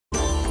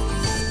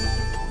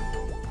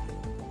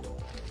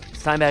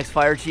Steinbach's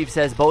fire chief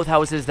says both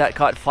houses that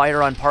caught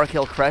fire on Park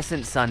Hill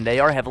Crescent Sunday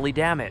are heavily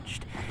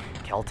damaged.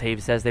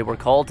 Keltave says they were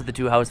called to the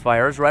two house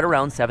fires right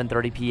around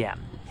 7:30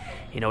 p.m.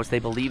 He notes they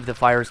believe the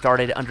fire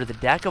started under the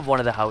deck of one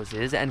of the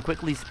houses and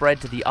quickly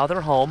spread to the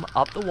other home,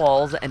 up the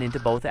walls, and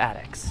into both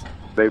attics.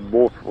 They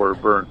both were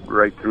burnt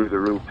right through the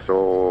roof,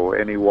 so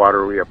any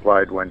water we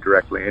applied went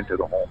directly into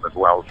the home as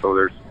well. So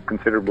there's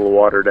considerable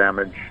water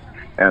damage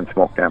and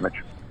smoke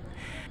damage.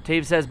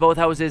 Tave says both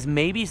houses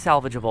may be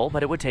salvageable,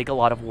 but it would take a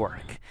lot of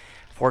work.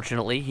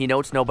 Fortunately, he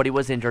notes nobody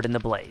was injured in the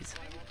blaze.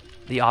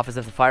 The Office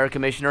of the Fire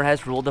Commissioner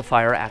has ruled the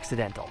fire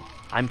accidental.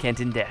 I'm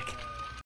Kenton Dick.